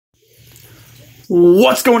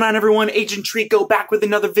What's going on, everyone? Agent Trico back with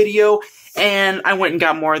another video, and I went and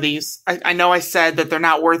got more of these. I know I said that they're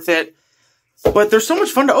not worth it, but they're so much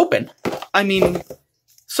fun to open. I mean,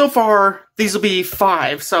 so far, these will be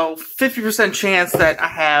 5, so 50% chance that I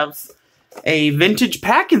have a vintage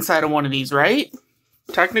pack inside of one of these, right?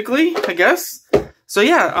 Technically, I guess. So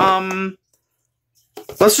yeah,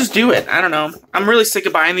 let's just do it. I don't know. I'm really sick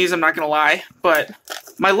of buying these, I'm not gonna lie, but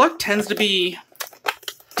my luck tends to be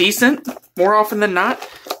decent more often than not.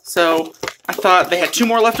 So I thought they had 2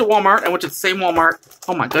 more left at Walmart. I went to the same Walmart.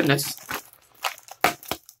 Oh my goodness.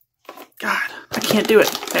 God, I can't do it.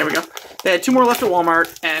 There we go. They had 2 more left at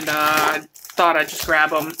Walmart, and I thought I'd just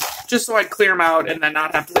grab them just so I'd clear them out and then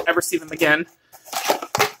not have to ever see them again.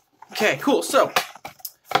 Okay, cool. So,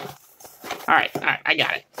 alright, I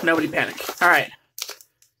got it. Nobody panic. Alright.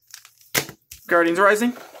 Guardians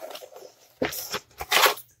Rising.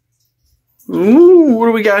 Ooh, what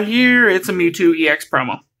do we got here? It's a Mewtwo EX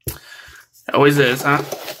promo. Always is, huh?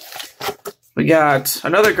 We got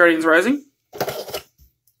another Guardians Rising.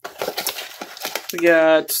 We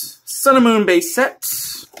got Sun and Moon base set.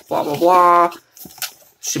 Blah, blah, blah.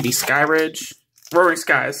 Should be Skyridge. Roaring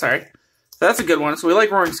Skies, sorry. So that's a good one. So we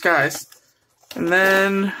like Roaring Skies. And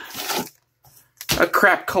then a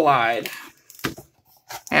Crap Collide.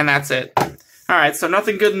 And that's it. Alright, so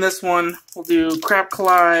nothing good in this one. We'll do Crap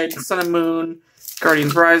Collide, Sun and Moon,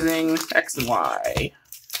 Guardians Rising, X and Y.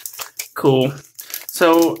 Cool.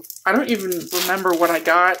 So, I don't even remember what I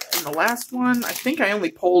got in the last one. I think I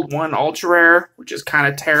only pulled 1 Ultra Rare, which is kind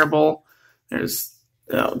of terrible. There's,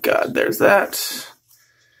 oh god, there's that.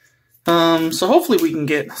 So hopefully we can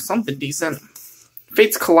get something decent.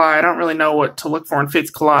 Fates Collide, I don't really know what to look for in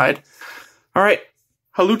Fates Collide. Alright,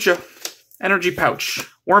 Hawlucha, Energy Pouch,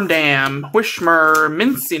 Wormdam, Wishmer,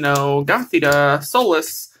 Minccino, Gothita,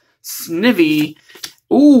 Solus, Snivy.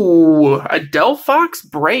 Ooh, a Delphox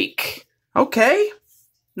Break. Okay,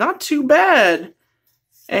 not too bad.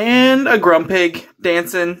 And a Grumpig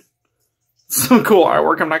dancing. Some cool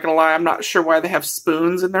artwork, I'm not gonna lie. I'm not sure why they have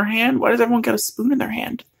spoons in their hand. Why does everyone get a spoon in their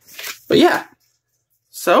hand? But yeah,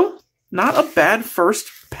 so not a bad first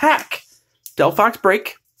pack. Delphox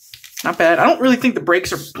Break, not bad. I don't really think the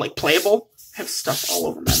breaks are like playable. I have stuff all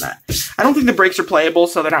over my mat. I don't think the breaks are playable,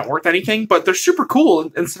 so they're not worth anything, but they're super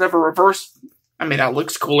cool instead of a reverse. I mean, that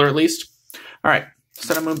looks cooler at least. Alright,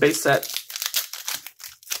 Sun and Moon base set.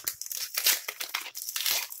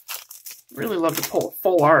 Really love to pull a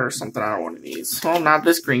full art or something out of one of these. Well, not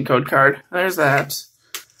this green code card. There's that.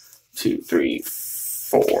 2, 3,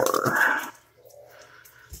 4.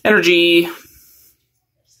 Energy.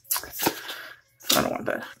 I don't want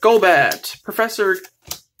that. Golbat. Professor.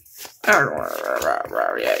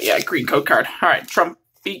 Yeah, green code card. Alright,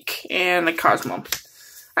 Trumbeak and a Cosmo.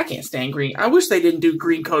 I can't stand green. I wish they didn't do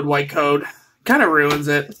green code, white code. Kind of ruins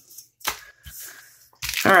it.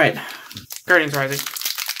 Alright, Guardians Rising.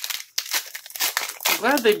 I'm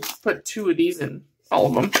glad they put 2 of these in all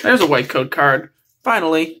of them. There's a white code card.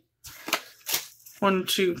 Finally. 1,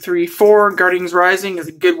 2, 3, 4. Guardians Rising is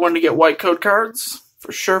a good one to get white code cards.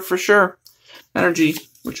 For sure, for sure. Energy,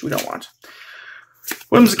 which we don't want.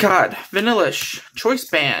 Whimsicott, Vanillish, Choice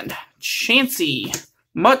Band, Chansey,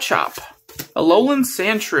 Mudchop, Alolan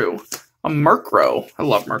Sandshrew, a Murkrow, I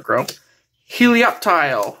love Murkrow,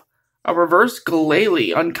 Helioptile, a Reverse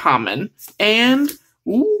Glalie, uncommon, and,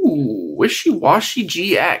 ooh, Wishy-Washy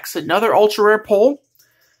GX, another Ultra Rare pull.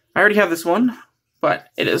 I already have this one, but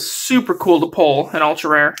it is super cool to pull an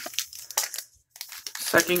Ultra Rare.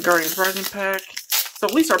 Second Guardians Rising pack. So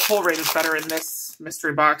at least our pull rate is better in this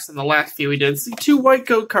mystery box than the last few we did. See, 2 white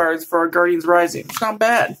code cards for our Guardians Rising. It's not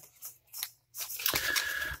bad.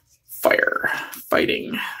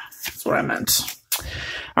 Fighting. That's what I meant.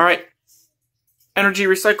 Alright. Energy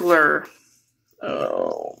Recycler.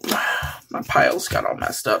 Oh, my piles got all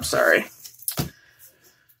messed up. Sorry.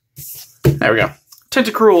 There we go.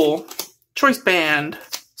 Tentacruel. Choice Band.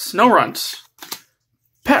 Snorunt.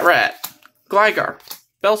 Patrat. Gligar.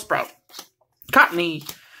 Bellsprout. Cottony.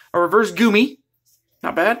 A Reverse Goomy.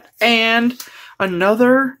 Not bad. And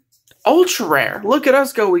another Ultra Rare. Look at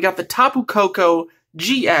us go. We got the Tapu Koko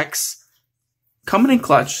GX coming in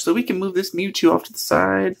clutch. So we can move this Mewtwo off to the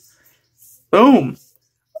side. Boom.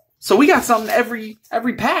 So we got something every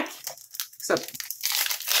pack. Except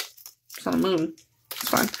Sun and Moon. It's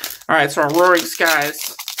fine. Alright, so our Roaring Skies.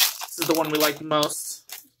 This is the one we like the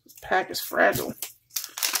most. This pack is fragile.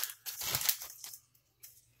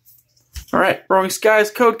 Alright, Roaring Skies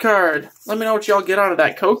code card. Let me know what y'all get out of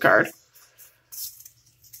that code card.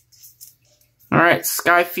 Alright,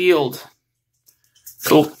 Skyfield.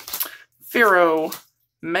 Cool. Pharaoh.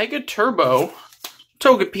 Mega Turbo.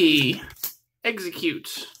 Togepi.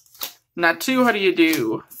 Execute. Natu, how do you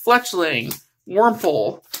do? Fletchling.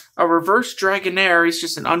 Wurmple. A reverse Dragonair, he's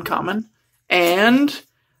just an uncommon. And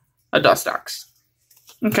a Dustox.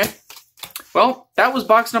 Okay. Well, that was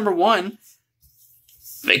box number 1.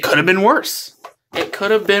 It could have been worse. It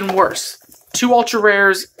could have been worse. 2 ultra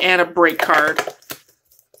rares and a break card.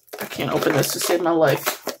 I can't open this to save my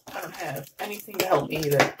life. I don't have anything to help me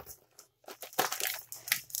either.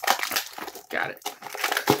 Got it.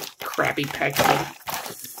 Crappy packaging.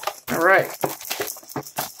 Alright.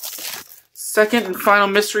 Second and final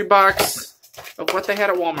mystery box of what they had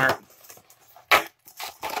at Walmart.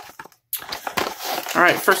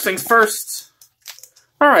 Alright, first things first.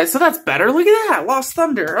 Alright, so that's better. Look at that. Lost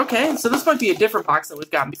Thunder. Okay, so this might be a different box that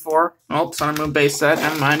we've gotten before. Oh, Sun and Moon base set.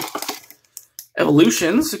 Never mind.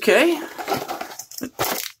 Evolutions. Okay.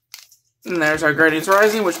 And there's our Guardians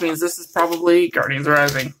Rising, which means this is probably Guardians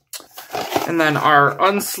Rising. And then our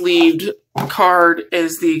unsleeved card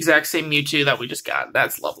is the exact same Mewtwo that we just got.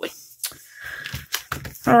 That's lovely.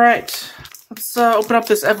 Alright. Let's open up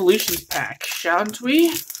this Evolutions pack, shan't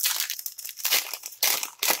we?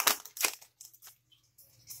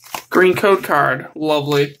 Green code card.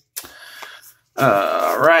 Lovely.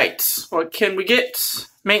 Alright. What can we get?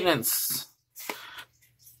 Maintenance.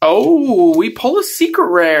 Oh, we pull a secret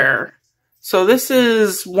rare. So this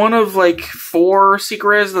is one of like 4 secret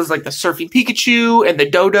rares. There's like the Surfing Pikachu and the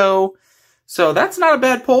Dodo. So that's not a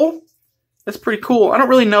bad pull. That's pretty cool. I don't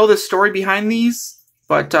really know the story behind these,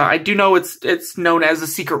 but I do know it's known as a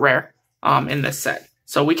secret rare in this set.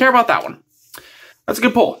 So we care about that one. That's a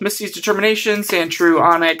good pull. Misty's Determination, Sandshrew,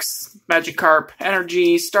 Onix, Magikarp,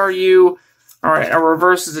 Energy, Staryu. Alright, our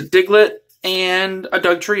reverse is a Diglett and a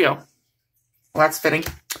Dugtrio. Well, that's fitting.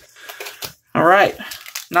 Alright,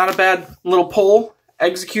 not a bad little pull.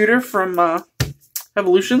 Executor from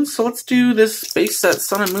Evolution. So let's do this base set,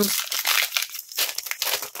 Sun and Moon.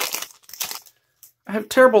 I have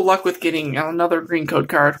terrible luck with getting another green code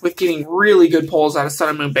card, with getting really good pulls out of Sun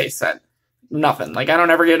and Moon base set. Nothing. Like, I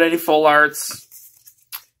don't ever get any full arts.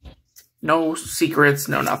 No secrets,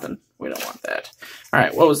 no nothing. We don't want that.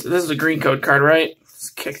 Alright, what was this? Is a green code card, right?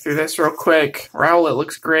 Let's kick through this real quick. Rowlet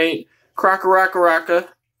looks great. Krokoraka.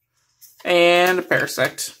 And a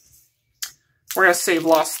Parasect. We're going to save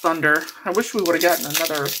Lost Thunder. I wish we would have gotten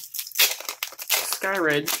another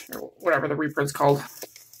Skyridge, or whatever the reprint's called.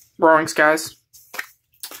 Roaring Skies.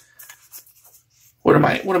 What am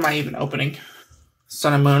I even opening?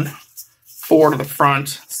 Sun and Moon. 4 to the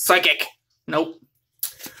front. Psychic. Nope.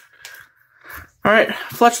 Alright,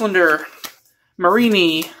 Fletchlander,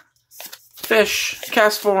 Marini, Fish,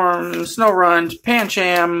 Castform, Snorunt,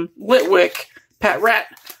 Pancham, Litwick, Patrat,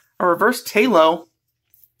 a reverse Tailo,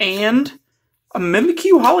 and a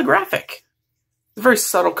Mimikyu holographic. It's a very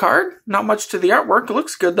subtle card. Not much to the artwork. It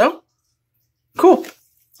looks good, though. Cool.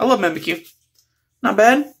 I love Mimikyu. Not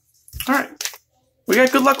bad. Alright. We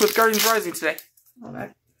got good luck with Guardians Rising today. Oh,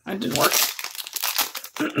 that didn't work.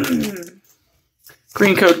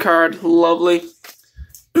 Green code card. Lovely.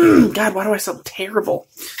 God, why do I sound terrible?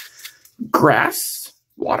 Grass.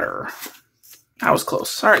 Water. That was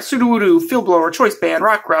close. Alright, Sudowoodo, Field Blower, Choice Band,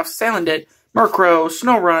 Rockruff, Salandit, Murkrow,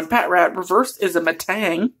 Snorunt, Patrat. Reversed is a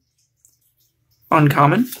Matang.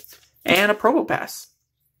 Uncommon. And a Probopass.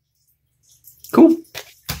 Cool.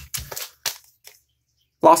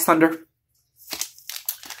 Lost Thunder.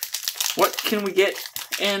 What can we get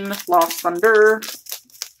in Lost Thunder?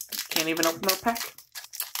 Can't even open the pack.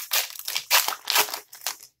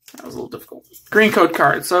 That was a little difficult. Green code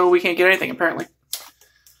card, so we can't get anything, apparently.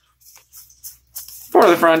 For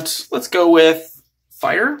the front, let's go with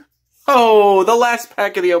Fire. Oh, the last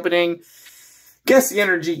pack of the opening. Guess the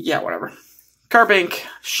energy. Yeah, whatever. Carbink,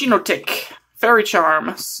 Shinotic, Fairy Charm,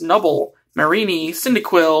 Snubble, Marini,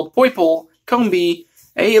 Cyndaquil, Poipole, Combee.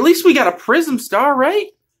 Hey, at least we got a Prism Star, right?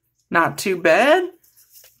 Not too bad.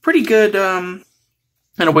 Pretty good, and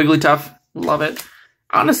a Wigglytuff. Love it.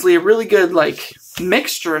 Honestly, a really good, like,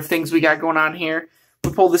 mixture of things we got going on here.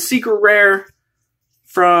 We pulled the Secret Rare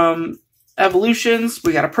from Evolutions.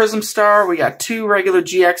 We got a Prism Star. We got 2 regular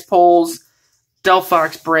GX pulls.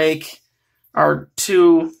 Delphox Break. Our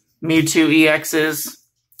 2 Mewtwo EXs.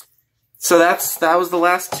 So that was the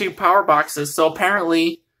last 2 power boxes. So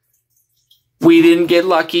apparently, we didn't get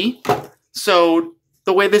lucky. So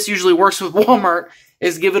the way this usually works with Walmart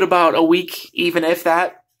is give it about a week, even if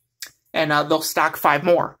that, and they'll stock 5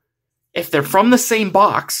 more. If they're from the same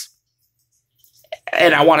box,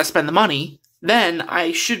 and I want to spend the money, then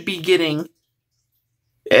I should be getting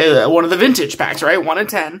one of the vintage packs, right? 1 in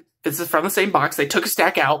 10. This is from the same box. They took a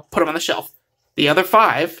stack out, put them on the shelf. The other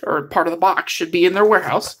 5, or part of the box, should be in their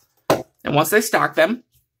warehouse. And once they stock them,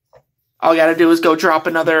 all I gotta do is go drop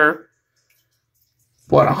another,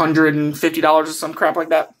 what, $150 or some crap like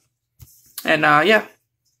that. And, yeah.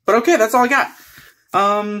 But okay, that's all I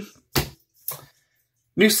got.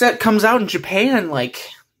 New set comes out in Japan, like,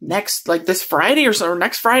 this Friday or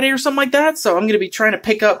next Friday or something like that. So I'm gonna be trying to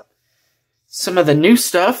pick up some of the new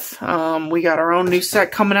stuff. We got our own new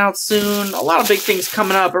set coming out soon. A lot of big things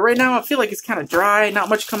coming up. But right now, I feel like it's kind of dry. Not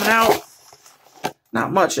much coming out.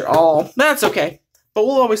 Not much at all. That's okay. But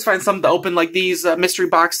we'll always find something to open, like these mystery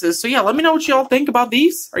boxes. So yeah, let me know what y'all think about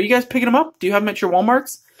these. Are you guys picking them up? Do you have them at your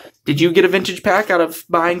Walmarts? Did you get a vintage pack out of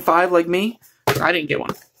buying 5 like me? I didn't get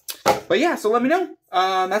one. But yeah, so let me know.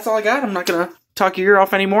 That's all I got. I'm not going to talk your ear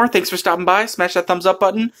off anymore. Thanks for stopping by. Smash that thumbs up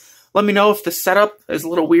button. Let me know if the setup is a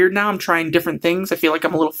little weird now. I'm trying different things. I feel like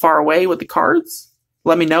I'm a little far away with the cards.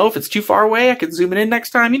 Let me know if it's too far away. I can zoom it in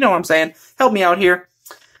next time. You know what I'm saying. Help me out here.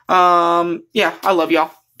 Yeah, I love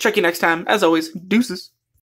y'all. Check you next time. As always, deuces.